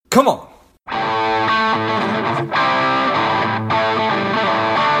Come on.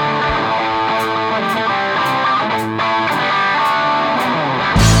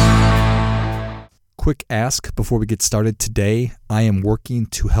 Quick ask before we get started. Today, I am working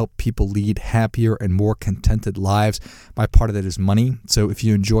to help people lead happier and more contented lives. My part of that is money. So if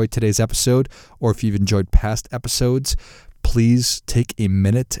you enjoyed today's episode, or if you've enjoyed past episodes, please take a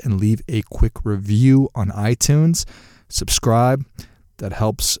minute and leave a quick review on iTunes. Subscribe. That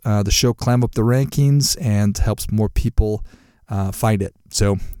helps the show climb up the rankings and helps more people find it.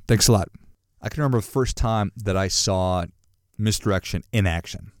 So thanks a lot. I can remember the first time that I saw misdirection in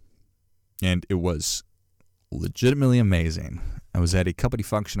action. And it was legitimately amazing. I was at a company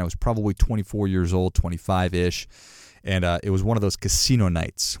function. I was probably 24 years old, 25-ish. And it was one of those casino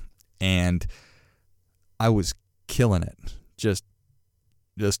nights. And I was killing it. Just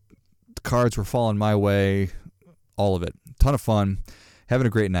the cards were falling my way. All of it. Ton of fun. Having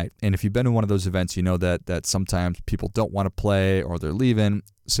a great night. And if you've been to one of those events, you know that sometimes people don't want to play or they're leaving.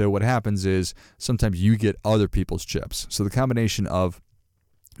 So what happens is sometimes you get other people's chips. So the combination of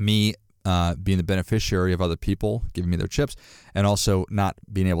me being the beneficiary of other people giving me their chips and also not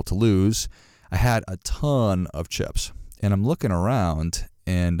being able to lose, I had a ton of chips. And I'm looking around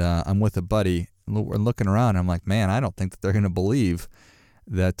and I'm with a buddy and looking around and I'm like, man, I don't think that they're going to believe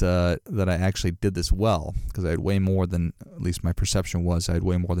that I actually did this well, because I had way more than, at least my perception was, I had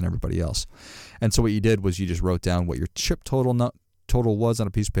way more than everybody else. And so what you did was you just wrote down what your chip total was on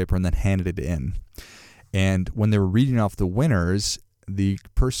a piece of paper and then handed it in. And when they were reading off the winners, the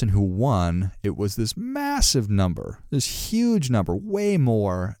person who won, it was this massive number, this huge number, way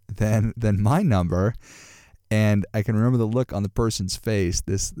more than my number. And I can remember the look on the person's face,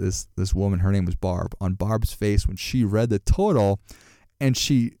 this woman, her name was Barb, on Barb's face when she read the total, and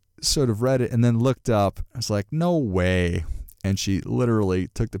she sort of read it and then looked up. I was like, no way. And she literally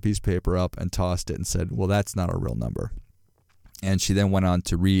took the piece of paper up and tossed it and said, well, that's not a real number. And she then went on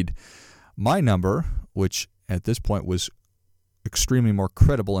to read my number, which at this point was extremely more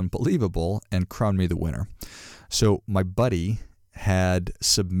credible and believable, and crowned me the winner. So my buddy had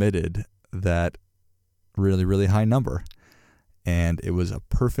submitted that really, really high number, and it was a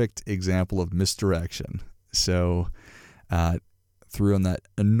perfect example of misdirection. So threw in that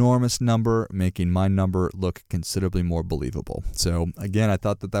enormous number, making my number look considerably more believable. So again, I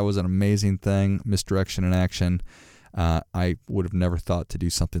thought that was an amazing thing, misdirection in action. I would have never thought to do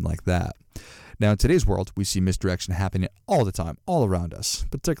something like that. Now, in today's world, we see misdirection happening all the time, all around us,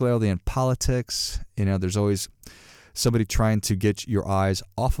 particularly in politics. You know, there's always somebody trying to get your eyes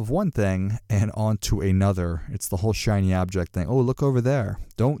off of one thing and onto another. It's the whole shiny object thing. Oh, look over there.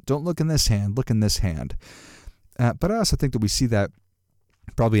 Don't look in this hand. Look in this hand. But I also think that we see that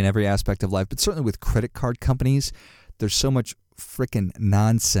probably in every aspect of life, but certainly with credit card companies. There's so much freaking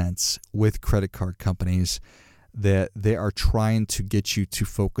nonsense with credit card companies that they are trying to get you to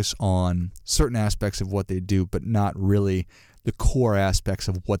focus on certain aspects of what they do, but not really the core aspects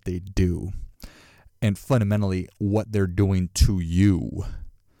of what they do, and fundamentally what they're doing to you.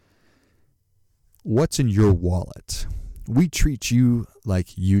 What's in your wallet? We treat you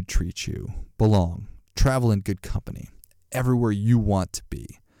like you'd treat you. Belong. Travel in good company. Everywhere you want to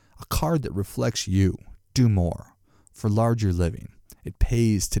be. A card that reflects you. Do more. For larger living. It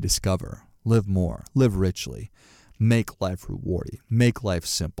pays to discover. Live more. Live richly. Make life rewarding. Make life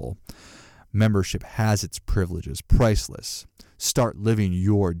simple. Membership has its privileges. Priceless. Start living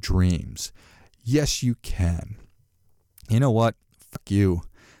your dreams. Yes, you can. You know what? Fuck you.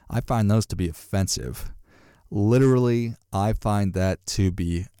 I find those to be offensive. Literally, I find that to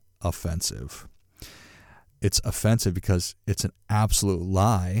be offensive. It's offensive because it's an absolute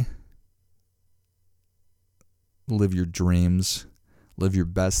lie. Live your dreams. Live your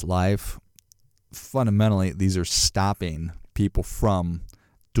best life. Fundamentally, these are stopping people from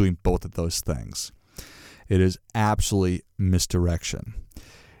doing both of those things. It is absolutely misdirection.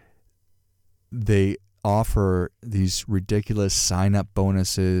 They offer these ridiculous sign-up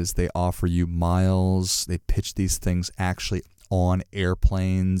bonuses. They offer you miles. They pitch these things actually on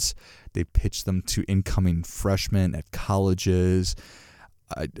airplanes. They pitch them to incoming freshmen at colleges.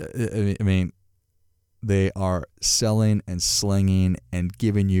 I mean, they are selling and slinging and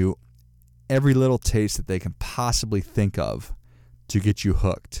giving you every little taste that they can possibly think of to get you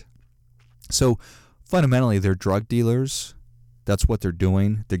hooked. So fundamentally, they're drug dealers. That's what they're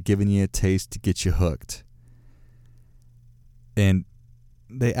doing. They're giving you a taste to get you hooked. And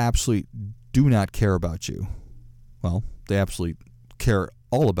they absolutely do not care about you. Well, they absolutely care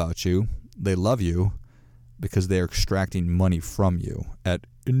all about you. They love you because they are extracting money from you at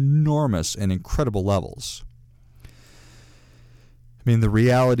enormous and incredible levels. the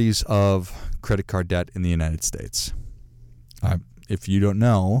realities of credit card debt in the United States. If you don't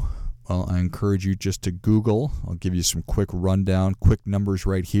know, well, I encourage you just to Google. I'll give you some quick rundown, quick numbers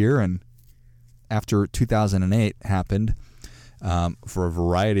right here. And after 2008 happened, for a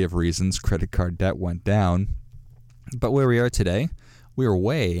variety of reasons, credit card debt went down. But where we are today, we are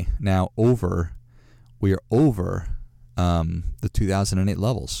over the 2008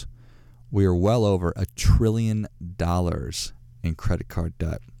 levels. We are well over $1 trillion in credit card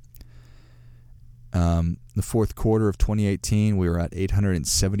debt. The fourth quarter of 2018, we were at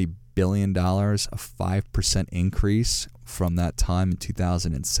 $870 billion, a 5% increase from that time in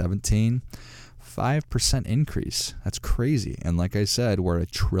 2017. 5% increase. That's crazy. And like I said, we're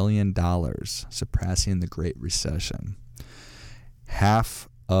at $1 trillion, surpassing the Great Recession. Half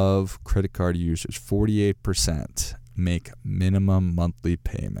of credit card users, 48%, make minimum monthly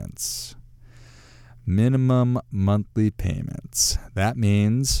payments. Minimum monthly payments. That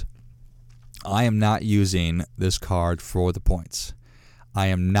means I am not using this card for the points. I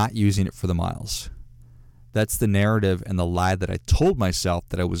am not using it for the miles. That's the narrative and the lie that I told myself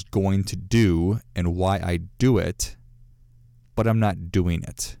that I was going to do and why I do it, but I'm not doing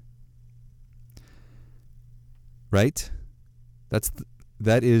it. Right? That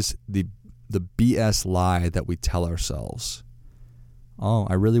is the BS lie that we tell ourselves. Oh,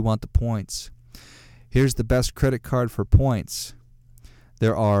 I really want the points. Here's the best credit card for points.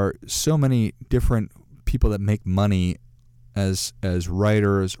 There are so many different people that make money as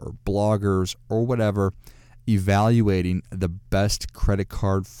writers or bloggers or whatever, evaluating the best credit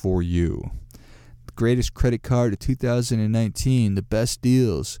card for you. The greatest credit card of 2019, the best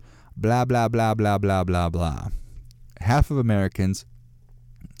deals, blah, blah, blah, blah, blah, blah, blah. Half of Americans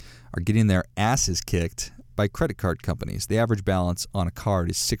are getting their asses kicked by credit card companies. The average balance on a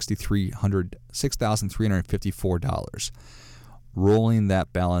card is $6,354. Rolling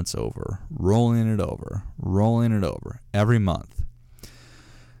that balance over, rolling it over every month.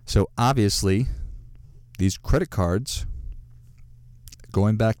 So obviously, these credit cards,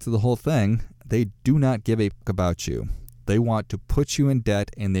 going back to the whole thing, they do not give a fuck about you. They want to put you in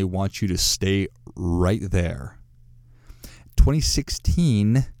debt and they want you to stay right there.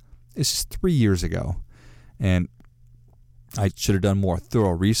 2016, this is 3 years ago, and I should have done more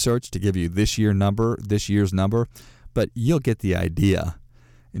thorough research to give you this year's number, but you'll get the idea.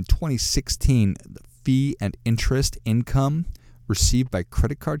 In 2016, the fee and interest income received by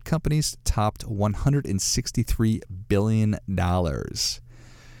credit card companies topped $163 billion.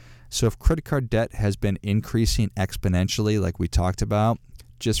 So if credit card debt has been increasing exponentially, like we talked about,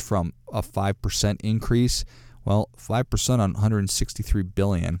 just from a 5% increase, well, 5% on $163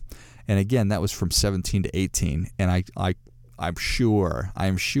 billion. And again, that was from 17 to 18. And I'm sure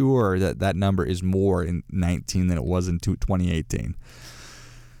that number is more in 19 than it was in 2018.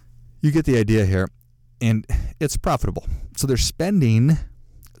 You get the idea here. And it's profitable. So they're spending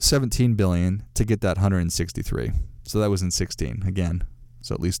 $17 billion to get that 163. So that was in 16 again.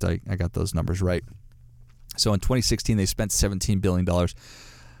 So at least I got those numbers right. So in 2016, they spent $17 billion to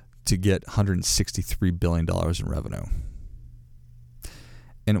get $163 billion in revenue.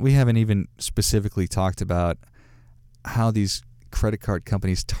 And we haven't even specifically talked about how these credit card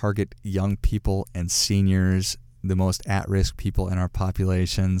companies target young people and seniors, the most at-risk people in our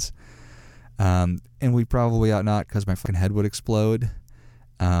populations. And we probably ought not, because my fucking head would explode.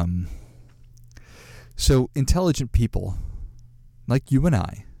 So intelligent people, like you and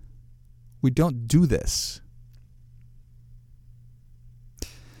I, we don't do this.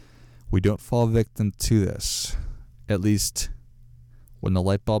 We don't fall victim to this. At least when the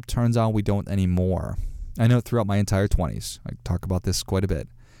light bulb turns on, we don't anymore. I know throughout my entire 20s, I talk about this quite a bit,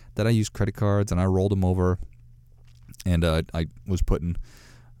 that I used credit cards and I rolled them over, and I was putting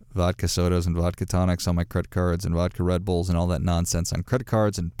vodka sodas and vodka tonics on my credit cards and vodka Red Bulls and all that nonsense on credit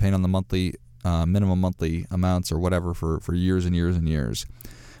cards and paying on the monthly minimum monthly amounts or whatever for years and years and years,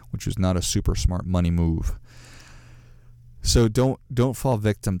 which was not a super smart money move. So don't fall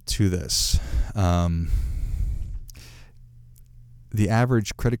victim to this. The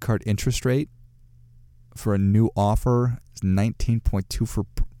average credit card interest rate for a new offer is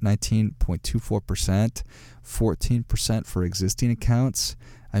 19.24%, 14% for existing accounts.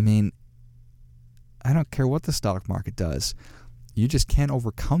 I mean, I don't care what the stock market does. You just can't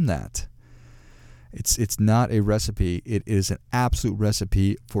overcome that. It's not a recipe. It is an absolute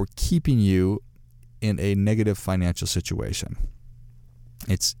recipe for keeping you in a negative financial situation.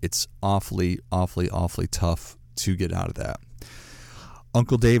 It's awfully tough to get out of that.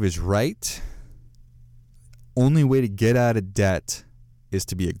 Uncle Dave is right. Only way to get out of debt is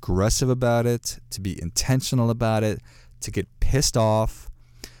to be aggressive about it, to be intentional about it, to get pissed off,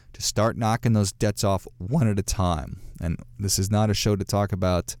 to start knocking those debts off one at a time. And this is not a show to talk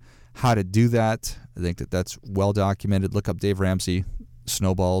about how to do that. I think that that's well documented. Look up Dave Ramsey,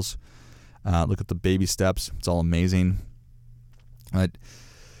 Snowballs. Look at the baby steps. It's all amazing. But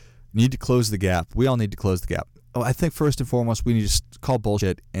need to close the gap. We all need to close the gap. Oh, I think first and foremost, we need to call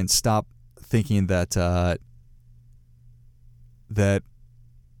bullshit and stop thinking that that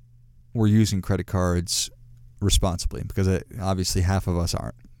we're using credit cards responsibly, because obviously half of us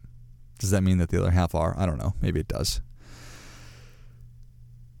aren't. Does that mean that the other half are? I don't know. Maybe it does.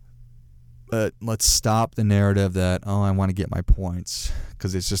 But let's stop the narrative that, I want to get my points,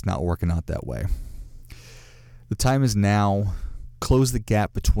 because it's just not working out that way. The time is now. Close the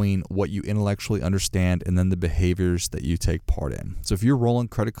gap between what you intellectually understand and then the behaviors that you take part in. So if you're rolling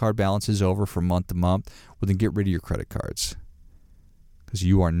credit card balances over from month to month, well, then get rid of your credit cards, because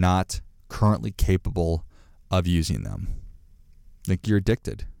you are not currently capable of using them. Like, you're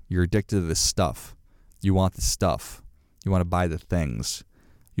addicted. You're addicted to this stuff. You want the stuff. You want to buy the things.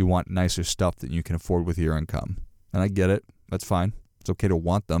 You want nicer stuff that you can afford with your income. And I get it. That's fine. It's okay to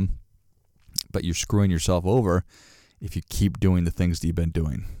want them. But you're screwing yourself over if you keep doing the things that you've been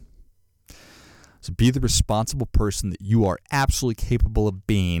doing. So be the responsible person that you are absolutely capable of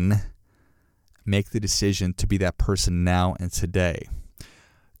being. Make the decision to be that person now and today.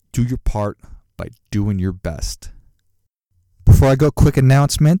 Do your part by doing your best. Before I go, quick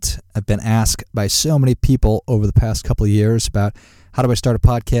announcement. I've been asked by so many people over the past couple of years about how do I start a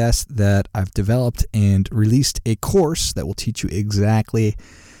podcast, that I've developed and released a course that will teach you exactly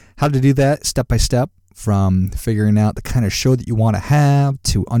how to do that step by step, from figuring out the kind of show that you want to have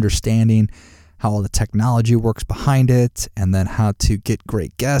to understanding how all the technology works behind it, and then how to get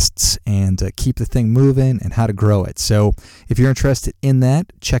great guests and keep the thing moving and how to grow it. So if you're interested in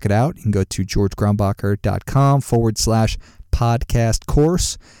that, check it out. You can go to georgegrumbacher.com/podcast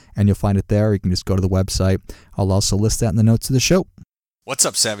course, and you'll find it there. You can just go to the website. I'll also list that in the notes of the show. What's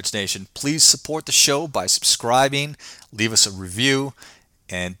up, Savage Nation? Please support the show by subscribing, leave us a review,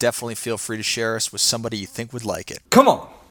 and definitely feel free to share us with somebody you think would like it. Come on.